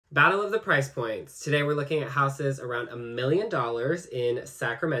Battle of the price points. Today we're looking at houses around $1 million in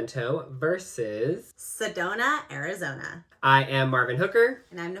Sacramento versus Sedona, Arizona. I am Marvin Hooker.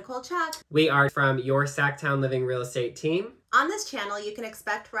 And I'm Nicole Chuck. We are from your Sacktown Living Real Estate team. On this channel, you can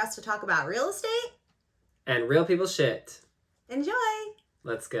expect for us to talk about real estate and real people shit. Enjoy!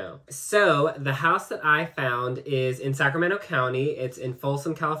 Let's go. So the house that I found is in Sacramento County. It's in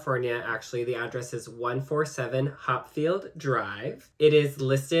Folsom, California. Actually, the address is 147 Hopfield Drive. It is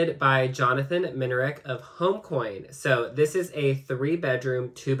listed by Jonathan Minarek of HomeCoin. So this is a 3-bedroom,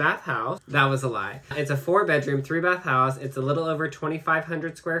 2-bath house. That was a lie. It's a 4-bedroom, 3-bath house. It's a little over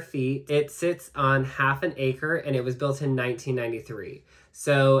 2,500 square feet. It sits on half an acre and it was built in 1993.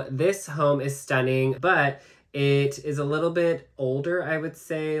 So this home is stunning, but it is a little bit older, I would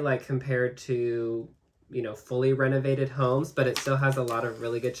say, like compared to, you know, fully renovated homes, but it still has a lot of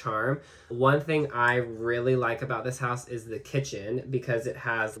really good charm. One thing I really like about this house is the kitchen because it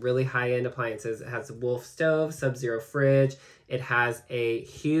has really high-end appliances. It has a Wolf stove, Sub-Zero fridge. It has a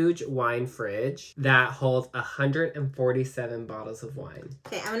huge wine fridge that holds 147 bottles of wine.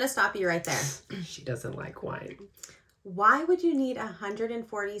 Okay, I'm going to stop you right there. She doesn't like wine. Why would you need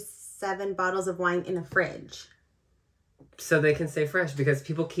 147 bottles of wine in a fridge? So they can stay fresh because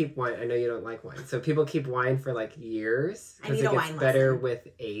people keep wine. I know you don't like wine. So people keep wine for like years because it gets better with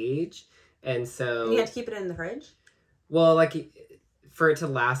age. And so... And you have to keep it in the fridge? Well, like for it to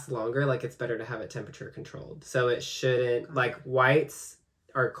last longer, like it's better to have it temperature controlled. So it shouldn't... Like whites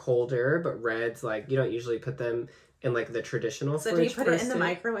are colder, but reds, like you don't usually put them in like the traditional fridge. So do you put it in the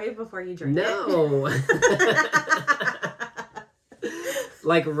microwave before you drink it? No.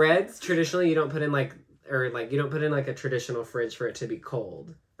 Like reds, traditionally you don't put in like, or like you don't put in like a traditional fridge for it to be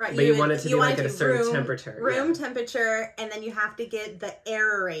cold. Right. But you want it to be like at a certain temperature. Room temperature, and then you have to get the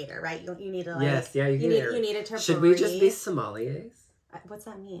aerator, right? You need to like... Yes, yeah, you need a temperature. Should we just be sommeliers? What's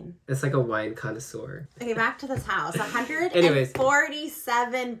that mean? It's like a wine connoisseur. Okay, back to this house.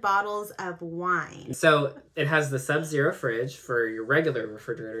 147 bottles of wine. So it has the Sub-Zero fridge for your regular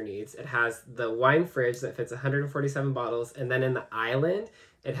refrigerator needs. It has the wine fridge that fits 147 bottles. And then in the island,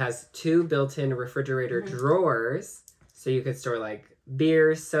 it has 2 built-in refrigerator drawers. So you could store like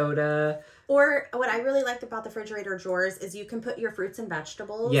beer, soda. Or what I really liked about the refrigerator drawers is you can put your fruits and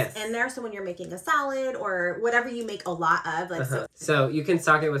vegetables in there. So when you're making a salad or whatever you make a lot of. Like so you can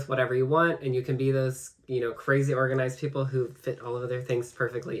stock it with whatever you want. And you can be those, you know, crazy organized people who fit all of their things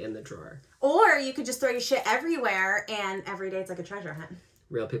perfectly in the drawer. Or you could just throw your shit everywhere and every day it's like a treasure hunt.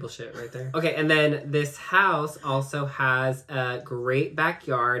 Real people shit right there. Okay, and then this house also has a great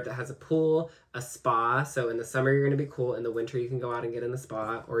backyard that has a pool, a spa. So in the summer, you're going to be cool. In the winter, you can go out and get in the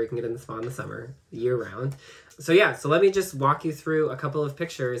spa, or you can get in the spa in the summer, year round. So yeah, so let me just walk you through a couple of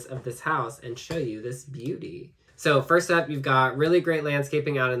pictures of this house and show you this beauty. So first up, you've got really great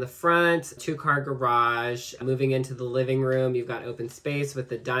landscaping out in the front, 2-car garage. Moving into the living room, you've got open space with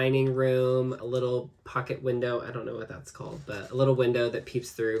the dining room, a little pocket window. I don't know what that's called, but a little window that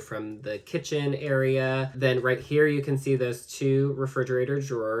peeps through from the kitchen area. Then right here, you can see those 2 refrigerator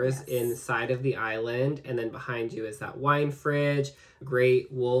drawers inside of the island. And then behind you is that wine fridge,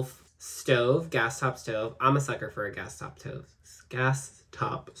 great Wolf stove, gas top stove. I'm a sucker for a gas top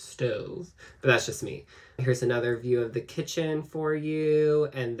stove, but that's just me. Here's another view of the kitchen for you,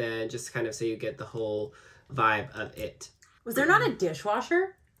 and then just kind of so you get the whole vibe of it. Was there not a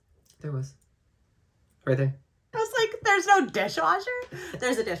dishwasher? There was. Right there. I was like, there's no dishwasher?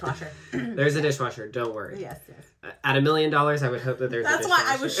 There's a dishwasher. There's a dishwasher, don't worry. Yes. At $1 million, I would hope that there's a dishwasher. That's why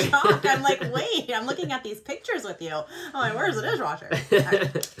I was shocked. I'm like, wait, I'm looking at these pictures with you. I'm like, where's the dishwasher?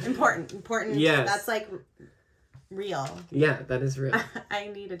 Important. Yes. That's like... real. Yeah, that is real. I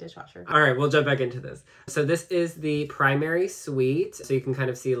need a dishwasher. All right, we'll jump back into this. So this is the primary suite. So you can kind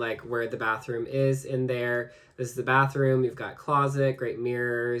of see like where the bathroom is in there. This is the bathroom. You've got closet, great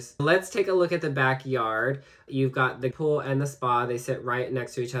mirrors. Let's take a look at the backyard. You've got the pool and the spa. They sit right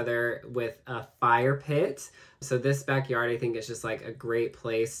next to each other with a fire pit. So this backyard, I think, is just like a great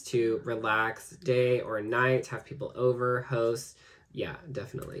place to relax day or night, have people over, host. Yeah,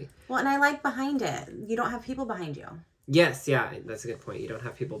 definitely. Well, and I like behind it. You don't have people behind you. Yes, yeah, that's a good point. You don't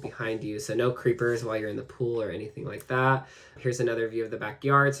have people behind you, so no creepers while you're in the pool or anything like that. Here's another view of the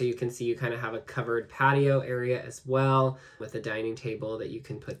backyard, so you can see you kind of have a covered patio area as well with a dining table that you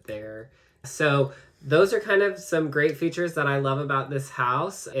can put there. So those are kind of some great features that I love about this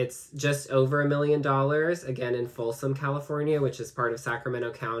house. It's just over $1 million, again in Folsom, California, which is part of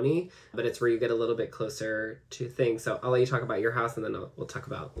Sacramento County, but it's where you get a little bit closer to things. So I'll let you talk about your house and then we'll talk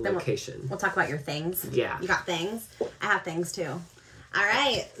about location. We'll talk about your things. Yeah. You got things. I have things too. All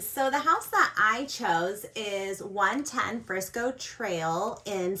right, so the house that I chose is 110 Frisco Trail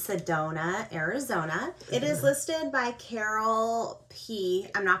in Sedona, Arizona. It is listed by Carol P.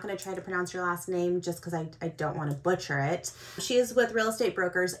 I'm not going to try to pronounce your last name just because I don't want to butcher it. She is with Real Estate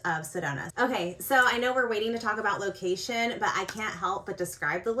Brokers of Sedona. Okay, so I know we're waiting to talk about location, but I can't help but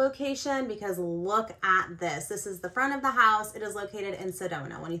describe the location because look at this. This is the front of the house. It is located in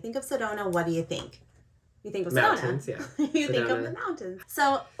Sedona. When you think of Sedona, what do you think? You think of mountains, Sedona. Yeah. You think of the mountains.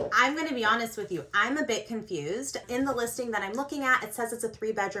 So I'm going to be honest with you. I'm a bit confused. In the listing that I'm looking at, it says it's a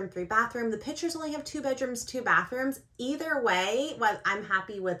 3-bedroom, 3-bathroom. The pictures only have 2 bedrooms, 2 bathrooms. Either way, well, I'm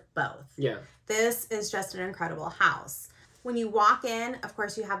happy with both. Yeah. This is just an incredible house. When you walk in, of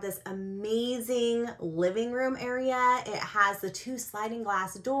course, you have this amazing living room area. It has the 2 sliding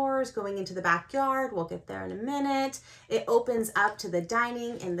glass doors going into the backyard. We'll get there in a minute. It opens up to the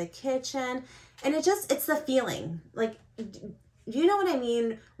dining and the kitchen. And it's the feeling. Like, do you know what I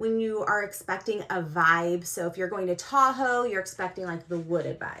mean when you are expecting a vibe? So if you're going to Tahoe, you're expecting like the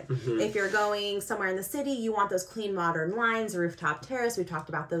wooded vibe. If you're going somewhere in the city, you want those clean modern lines, rooftop terrace. We've talked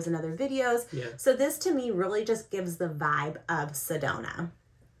about those in other videos. Yeah. So this to me really just gives the vibe of Sedona.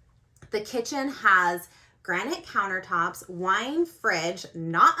 The kitchen has granite countertops, wine fridge,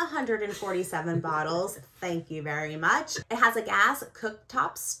 not 147 bottles. Thank you very much. It has a gas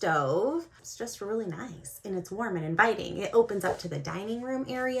cooktop stove. It's just really nice and it's warm and inviting. It opens up to the dining room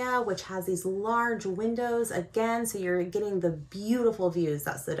area, which has these large windows again, so you're getting the beautiful views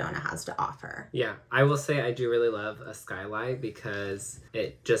that Sedona has to offer. Yeah, I will say I do really love a skylight because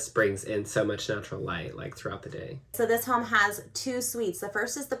it just brings in so much natural light like throughout the day. So this home has 2 suites. The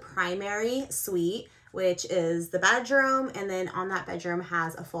first is the primary suite, which is the bedroom, and then on that bedroom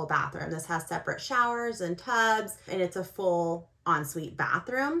has a full bathroom. This has separate showers and tubs, and it's a full ensuite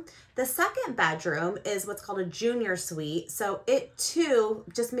bathroom. The second bedroom is what's called a junior suite. So it too,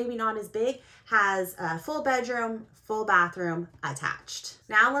 just maybe not as big, has a full bedroom, full bathroom attached.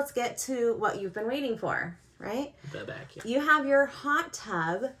 Now let's get to what you've been waiting for, right? The backyard. You have your hot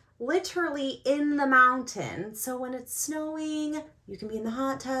tub literally in the mountain. So when it's snowing, you can be in the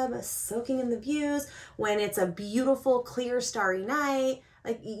hot tub, soaking in the views. When it's a beautiful, clear, starry night,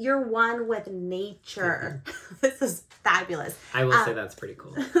 like you're one with nature. This is fabulous. I will say that's pretty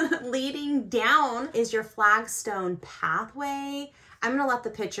cool. Leading down is your flagstone pathway. I'm gonna let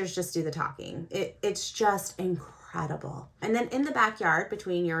the pictures just do the talking. It's just incredible. And then in the backyard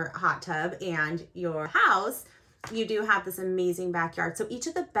between your hot tub and your house, you do have this amazing backyard. So each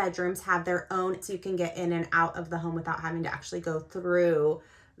of the bedrooms have their own, so you can get in and out of the home without having to actually go through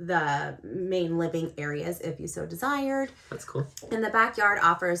the main living areas if you so desired. That's cool. And the backyard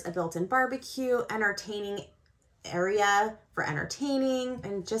offers a built-in barbecue, entertaining area for entertaining,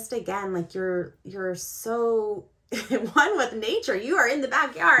 and just again, like you're so one with nature. You are in the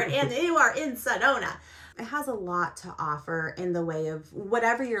backyard and you are in Sedona. It has a lot to offer in the way of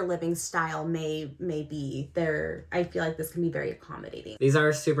whatever your living style may be. There, I feel like this can be very accommodating. These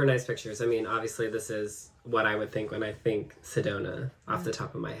are super nice pictures. I mean, obviously this is what I would think when I think Sedona off the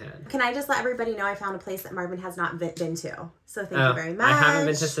top of my head. Can I just let everybody know I found a place that Marvin has not been to? So thank you very much. I haven't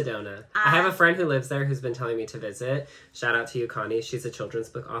been to Sedona. I have a friend who lives there who's been telling me to visit. Shout out to you, Connie. She's a children's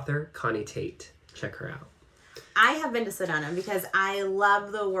book author, Connie Tate. Check her out. I have been to Sedona because I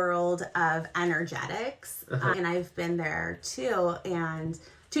love the world of energetics. And I've been there too, and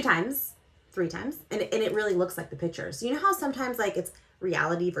 2 times, 3 times. And it really looks like the pictures. You know how sometimes like it's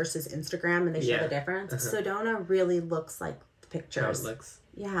reality versus Instagram and they show the difference? Sedona really looks like the pictures. How it looks.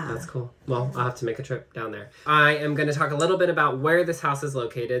 Yeah. That's cool. Well, I'll have to make a trip down there. I am going to talk a little bit about where this house is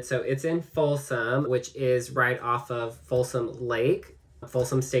located. So it's in Folsom, which is right off of Folsom Lake.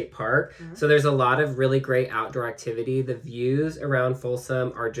 Folsom State Park. So there's a lot of really great outdoor activity. The views around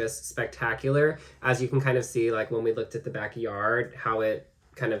Folsom are just spectacular. As you can kind of see, like when we looked at the backyard, how it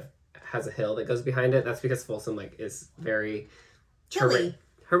kind of has a hill that goes behind it. That's because Folsom like is very hilly,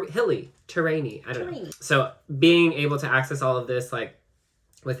 terrainy. I don't know. So being able to access all of this like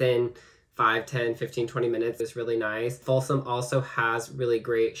within 5, 10, 15, 20 minutes is really nice. Folsom also has really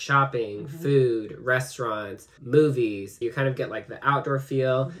great shopping, food, restaurants, movies. You kind of get like the outdoor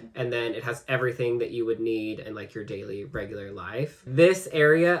feel, and then it has everything that you would need in like your daily regular life. This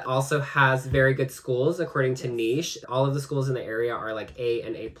area also has very good schools according to Niche. All of the schools in the area are like A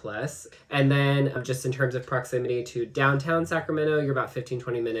and A+. And then just in terms of proximity to downtown Sacramento, you're about 15,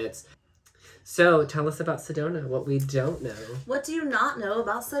 20 minutes. So tell us about Sedona, what we don't know. What do you not know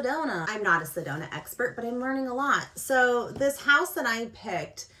about Sedona? I'm not a Sedona expert, but I'm learning a lot. So this house that I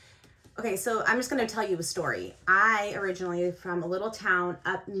picked, Okay, so I'm just going to tell you a story. I originally from a little town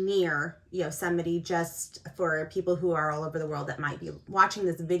up near Yosemite, just for people who are all over the world that might be watching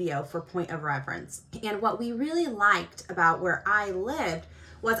this video for point of reference. And what we really liked about where I lived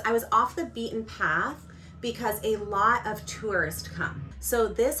was I was off the beaten path because a lot of tourists come. So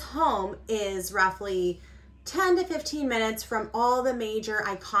this home is roughly 10 to 15 minutes from all the major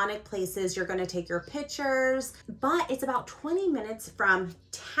iconic places you're going to take your pictures, but it's about 20 minutes from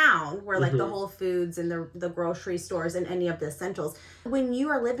town where like the Whole Foods and the grocery stores and any of the essentials. When you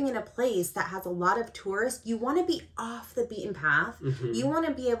are living in a place that has a lot of tourists, you want to be off the beaten path. You want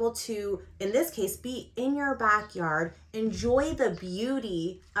to be able to, in this case, be in your backyard, enjoy the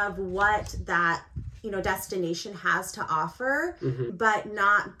beauty of what that destination has to offer, but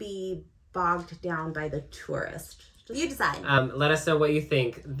not be bogged down by the tourist. You decide. Let us know what you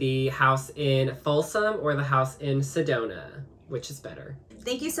think. The house in Folsom or the house in Sedona? Which is better?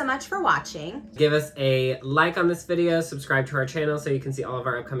 Thank you so much for watching. Give us a like on this video, subscribe to our channel so you can see all of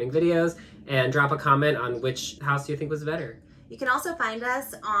our upcoming videos, and drop a comment on which house you think was better. You can also find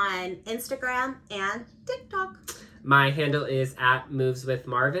us on Instagram and TikTok. My handle is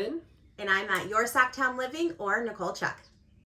 @MovesWithMarvin. And I'm at Your Sacktown Living or Nicole Chuck.